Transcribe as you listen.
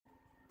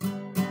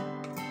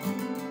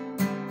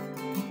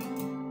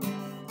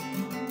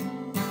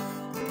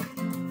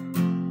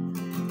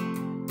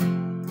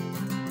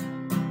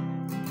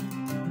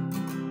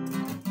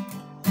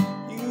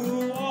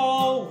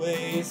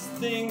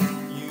think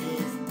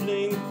you've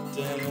blinked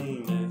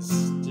and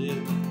missed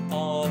it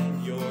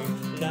on your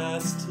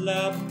last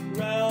lap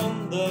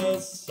round the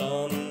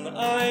sun.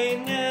 I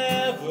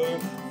never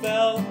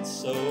felt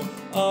so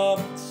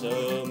optimistic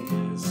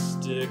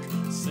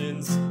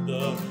since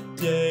the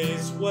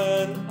days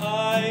when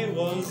I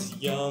was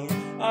young.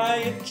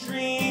 I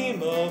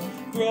dream of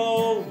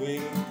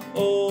growing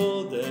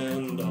old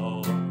and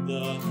all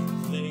the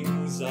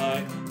things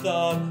I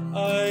thought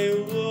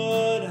I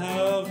would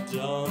have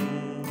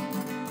done.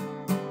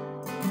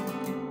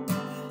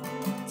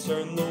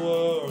 Turn the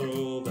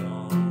world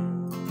on.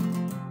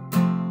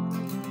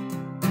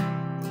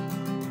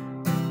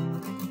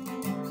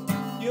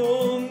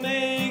 You'll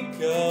make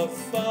a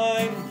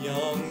fine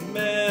young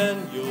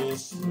man, you'll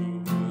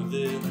smooth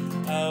it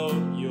out,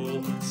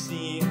 you'll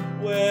see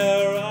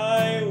where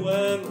I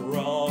went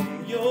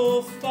wrong.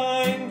 You'll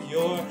find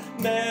your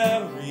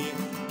merry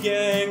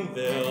gang,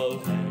 they'll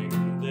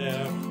hang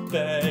their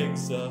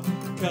bags, a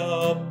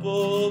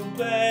couple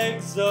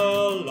bags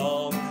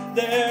along.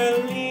 They're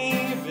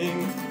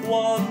leaving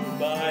one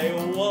by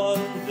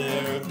one,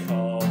 they're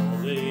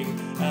calling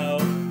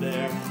out,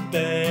 they're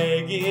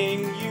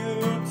begging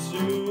you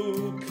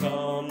to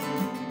come.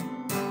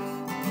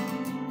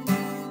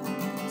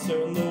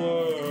 Turn the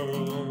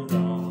world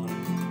on.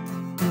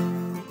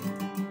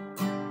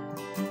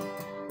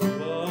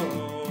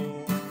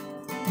 Whoa.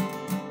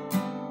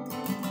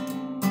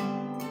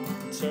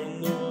 Turn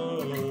the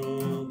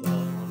world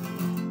on.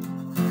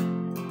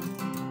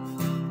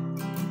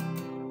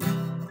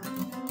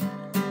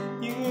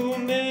 You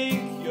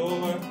make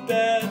your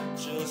bed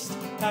just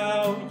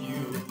how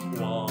you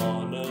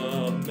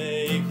wanna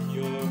make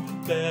your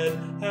bed,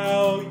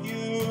 how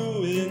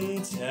you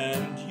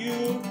intend.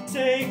 You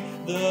take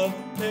the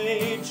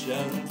page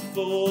and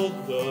fold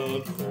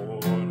the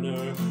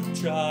corner,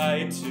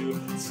 try to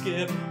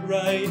skip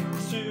right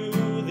to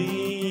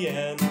the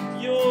end.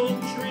 You'll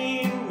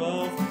dream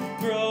of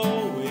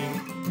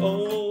growing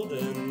old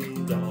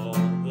and all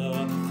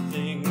the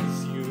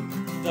things you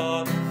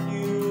thought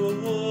you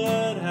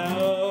would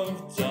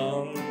have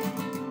done.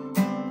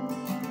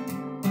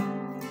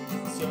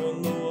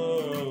 Turn the